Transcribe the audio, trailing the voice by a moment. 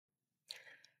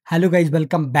Hello guys,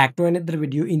 welcome back to another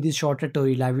video. In this short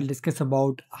tutorial, I will discuss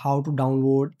about how to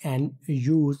download and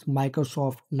use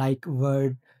Microsoft like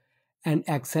Word and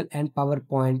Excel and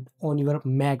PowerPoint on your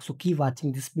Mac. So keep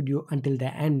watching this video until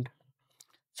the end.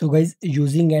 So guys,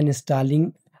 using and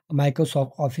installing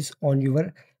Microsoft Office on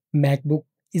your MacBook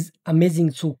is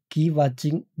amazing. So keep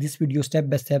watching this video step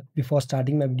by step. Before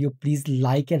starting my video, please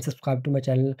like and subscribe to my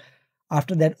channel.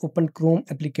 After that, open Chrome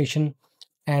application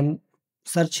and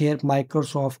search here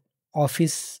Microsoft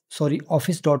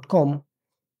Office.com.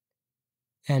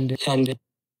 And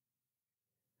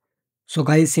so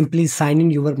guys, simply sign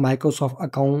in your Microsoft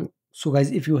account. So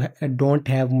guys, if you don't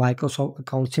have Microsoft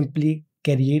account, simply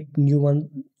create new one.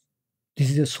 This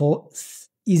is a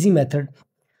easy method.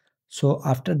 So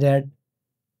after that,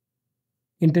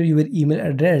 enter your email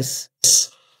address.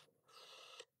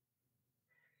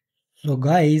 So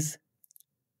guys,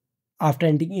 after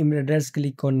entering email address,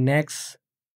 click on next,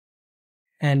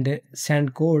 and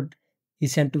send code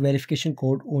is sent to verification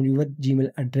code on your Gmail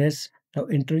address. Now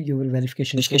enter your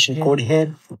verification code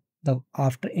here. The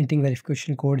after entering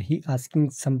verification code, he asking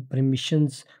some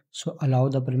permissions. So allow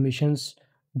the permissions.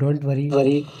 Don't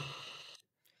worry.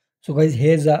 So guys,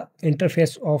 here's the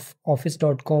interface of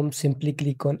office.com. Simply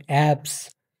click on apps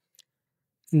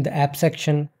in the app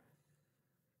section,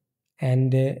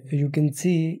 and you can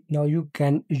see now you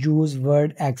can use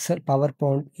Word, Excel,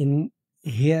 PowerPoint in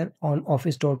here on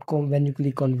office.com. When you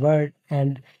click on Word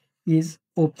and is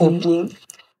opening.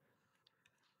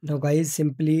 Now guys,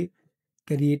 simply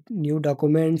create new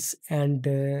documents, and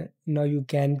now you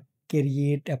can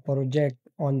create a project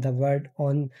on the Word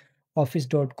on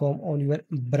office.com on your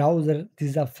browser. This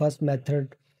is the first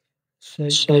method. So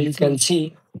you can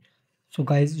see. So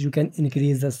guys, you can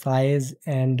increase the size,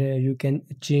 and you can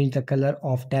change the color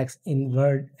of text in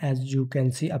Word, as you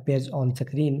can see appears on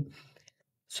screen.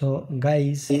 So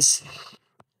guys,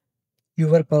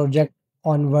 your project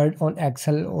on Word, on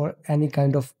Excel, or any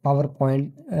kind of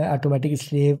PowerPoint automatically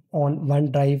save on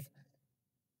OneDrive.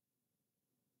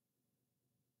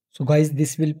 So guys,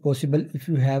 this will possible if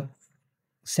you have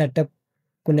set up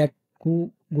connect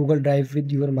to Google Drive with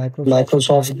your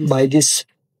Microsoft by this.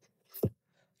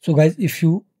 So guys, if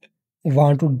you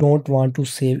don't want to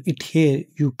save it here,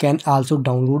 you can also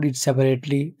download it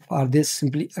separately. For this,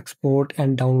 simply export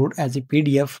and download as a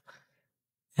PDF,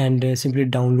 and simply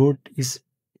download is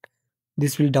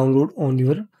this will download on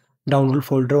your download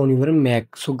folder on your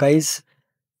Mac. So guys,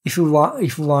 if you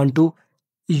want to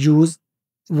use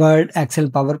Word, Excel,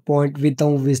 PowerPoint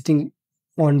without visiting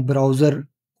on browser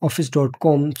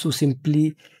office.com, so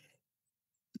simply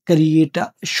create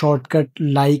a shortcut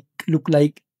like look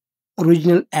like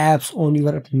original apps on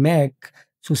your Mac.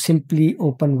 So simply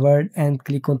open Word and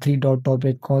click on three dot top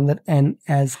right corner and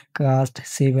as cast,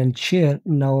 save and share.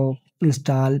 Now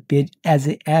install page as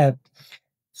a app.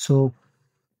 So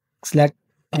select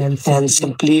and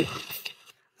simply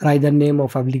write the name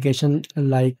of application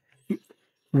like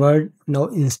Word. Now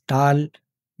install.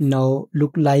 Now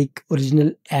look like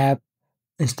original app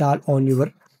install on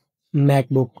your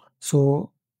MacBook.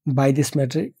 So by this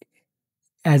method,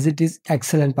 as it is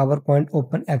Excel and PowerPoint,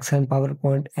 open Excel and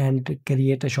PowerPoint and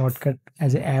create a shortcut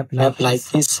as an app like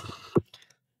this.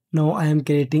 Now I am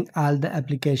creating all the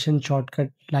application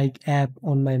shortcut like app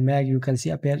on my Mac. You can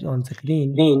see appears on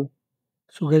screen.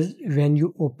 So guys, when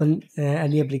you open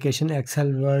any application,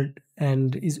 Excel, Word,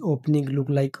 and is opening look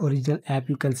like original app,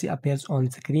 you can see appears on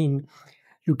screen.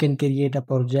 You can create a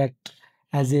project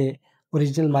as a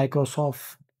original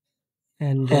Microsoft,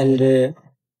 and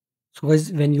so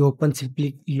guys, when you open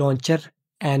simply launcher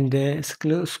and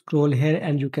scroll here,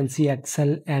 and you can see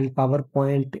Excel and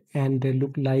PowerPoint, and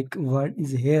look like Word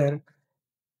is here.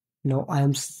 Now I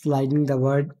am sliding the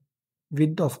Word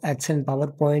width of Excel and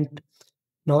PowerPoint.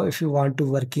 Now if you want to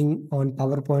working on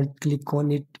PowerPoint, click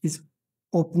on it. Is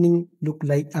opening look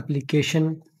like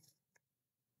application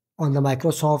on the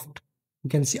Microsoft. You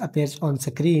can see appears on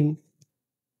screen.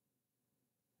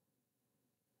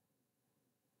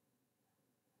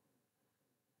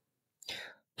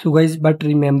 So guys, but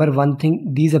remember one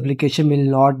thing, these application will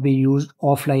not be used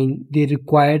offline. They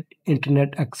require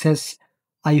internet access.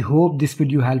 I hope this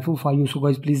video helpful for you. So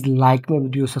guys, please like my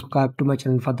video, subscribe to my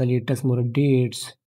channel for the latest more updates.